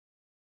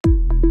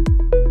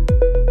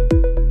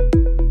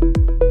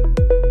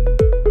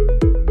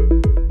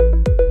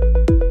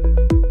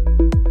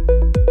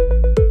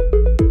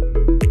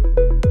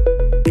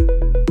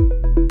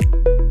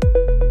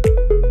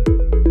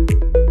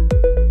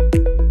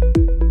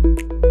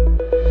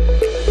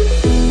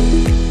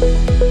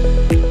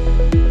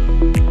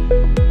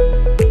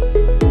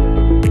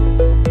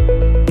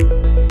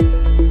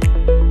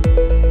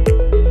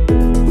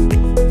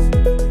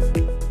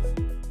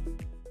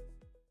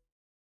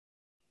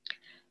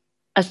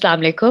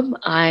Assalamu alaikum.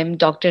 I'm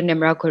Dr.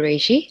 Nimra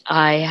Qureshi.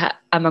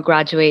 I'm a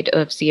graduate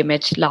of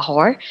CMH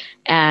Lahore,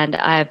 and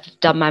I've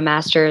done my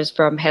master's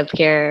from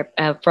healthcare,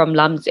 from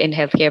LUMS in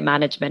healthcare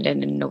management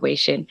and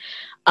innovation.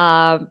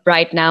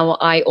 Right now,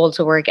 I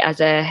also work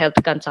as a health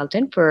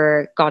consultant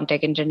for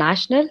Contact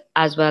International,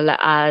 as well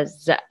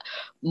as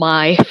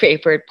my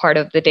favorite part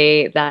of the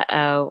day that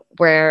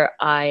where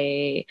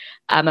I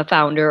am a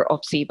founder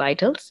of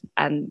SeeVitals,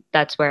 and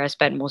that's where I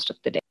spend most of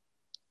the day.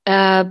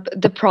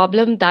 The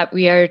problem that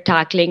we are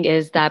tackling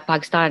is that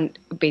Pakistan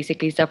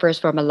basically suffers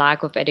from a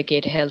lack of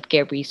adequate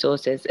healthcare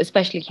resources,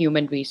 especially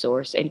human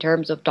resource in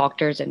terms of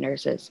doctors and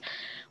nurses,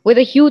 with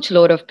a huge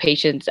load of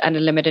patients and a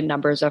limited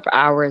numbers of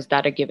hours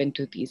that are given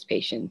to these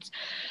patients.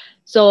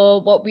 So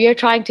what we are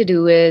trying to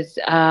do is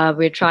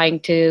we're trying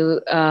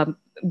to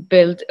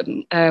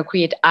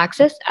create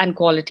access and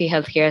quality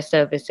healthcare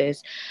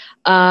services,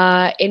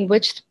 in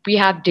which we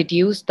have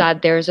deduced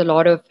that there's a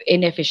lot of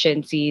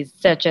inefficiencies,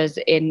 such as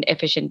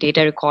inefficient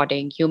data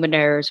recording, human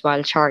errors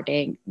while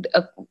charting,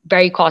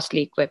 very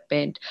costly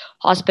equipment,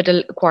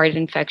 hospital acquired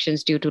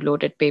infections due to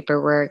loaded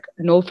paperwork,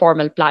 no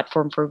formal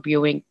platform for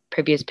viewing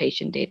previous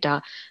patient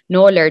data,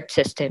 no alert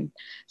system.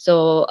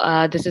 So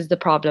this is the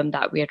problem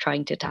that we are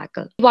trying to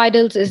tackle.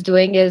 Vitals is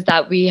doing is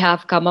that we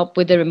have come up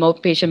with a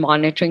remote patient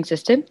monitoring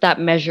system that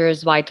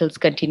measures vitals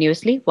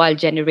continuously while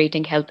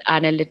generating health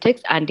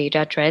analytics and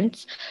data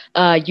trends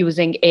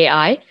using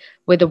AI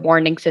with a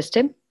warning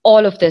system.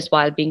 All of this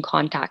while being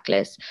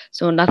contactless.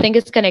 So nothing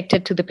is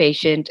connected to the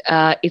patient.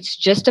 It's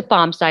just a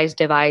palm-sized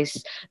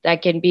device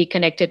that can be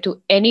connected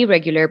to any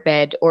regular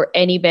bed or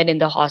any bed in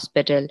the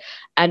hospital,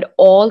 and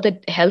all the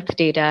health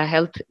data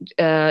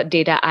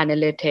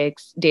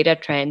analytics, data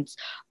trends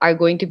are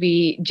going to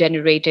be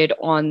generated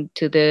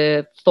onto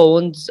the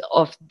phones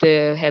of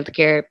the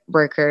healthcare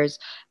workers,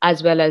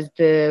 as well as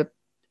the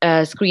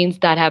screens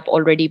that have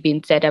already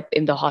been set up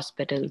in the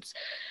hospitals.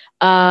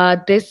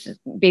 This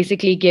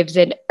basically gives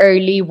an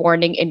early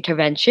warning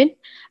intervention,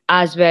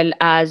 as well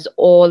as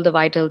all the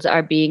vitals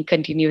are being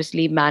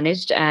continuously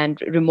managed and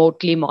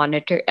remotely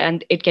monitored,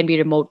 and it can be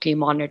remotely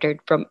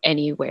monitored from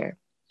anywhere.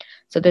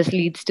 So this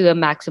leads to a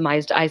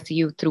maximized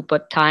ICU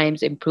throughput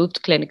times,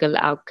 improved clinical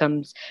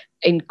outcomes,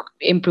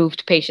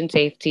 improved patient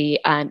safety,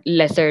 and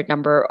lesser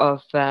number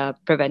of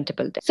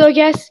preventable deaths. So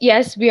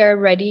yes, we are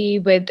ready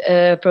with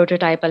a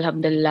prototype,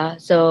 alhamdulillah.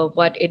 So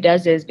what it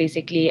does is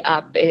basically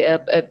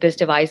this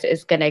device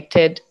is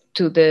connected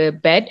to the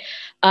bed.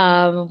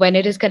 When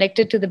it is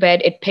connected to the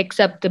bed, it picks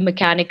up the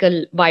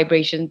mechanical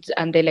vibrations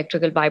and the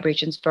electrical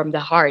vibrations from the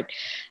heart.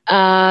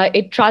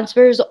 It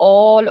transfers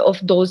all of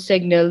those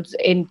signals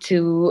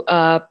into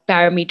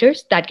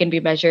parameters that can be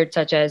measured,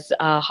 such as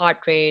heart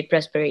rate,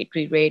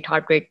 respiratory rate,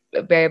 heart rate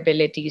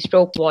variability,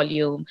 stroke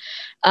volume.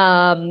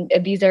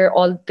 These are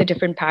all the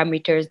different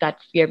parameters that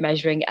we are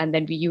measuring, and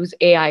then we use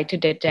AI to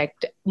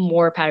detect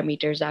more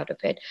parameters out of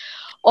it.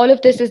 All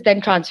of this is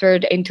then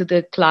transferred into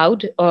the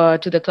cloud,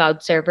 to the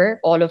cloud server.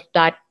 All of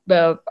that,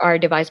 our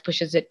device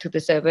pushes it to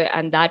the server,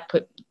 and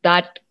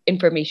that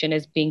information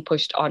is being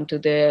pushed onto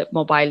the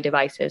mobile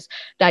devices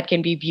that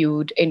can be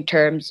viewed in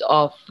terms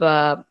of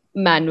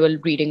manual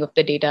reading of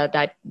the data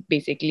that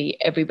basically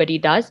everybody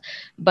does,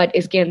 but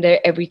again, there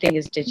everything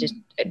is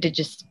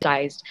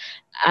digitized,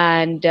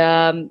 and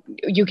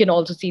you can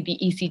also see the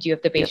ECG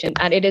of the patient,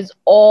 and it is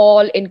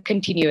all in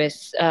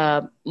continuous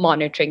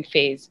monitoring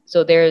phase.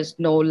 So there's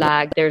no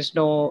lag, there's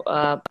no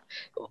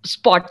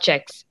spot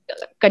checks.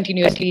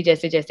 Continuously,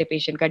 जैसे जैसे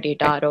patient का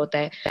data आ रहा होता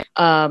है,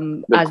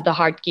 as the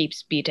heart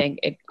keeps beating,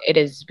 it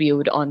is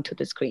viewed onto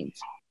the screens.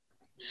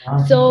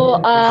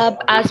 So,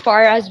 as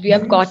far as we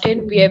have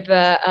gotten, we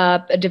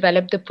have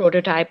developed the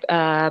prototype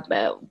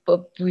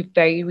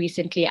very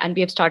recently, and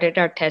we have started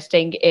our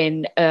testing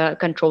in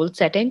controlled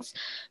settings.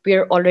 We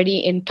are already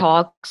in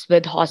talks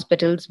with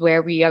hospitals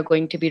where we are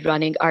going to be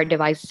running our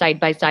device side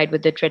by side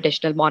with the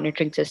traditional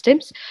monitoring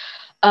systems.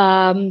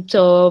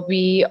 So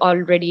we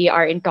already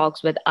are in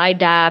talks with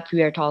IDAP.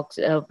 We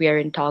are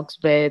in talks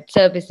with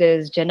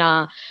services,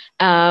 Jana,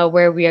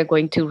 where we are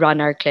going to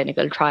run our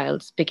clinical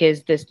trials,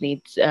 because this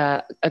needs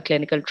a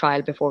clinical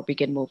trial before we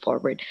can move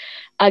forward.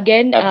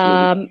 Again,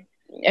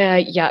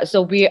 yeah,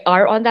 so we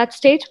are on that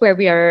stage where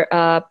we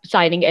are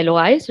signing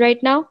LOIs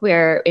right now.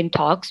 We're in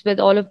talks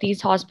with all of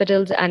these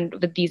hospitals and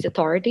with these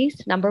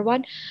authorities, number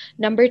one.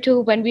 Number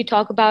two, when we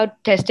talk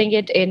about testing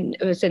it in,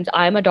 since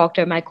I'm a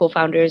doctor, my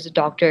co-founder is a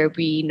doctor,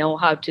 we know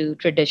how to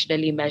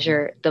traditionally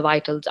measure the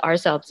vitals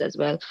ourselves as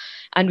well.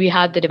 And we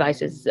have the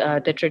devices,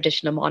 the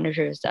traditional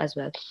monitors as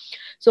well.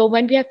 So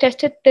when we have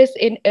tested this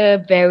in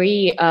a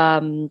very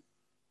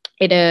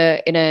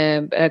in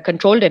a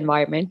controlled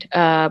environment,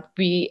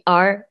 we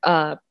are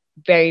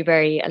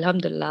very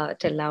alhamdulillah,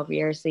 till now we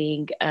are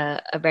seeing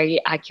a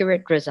very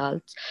accurate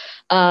results.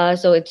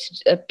 So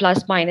it's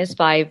plus minus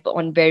 5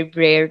 on very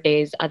rare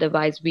days.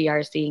 Otherwise, we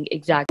are seeing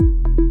exact.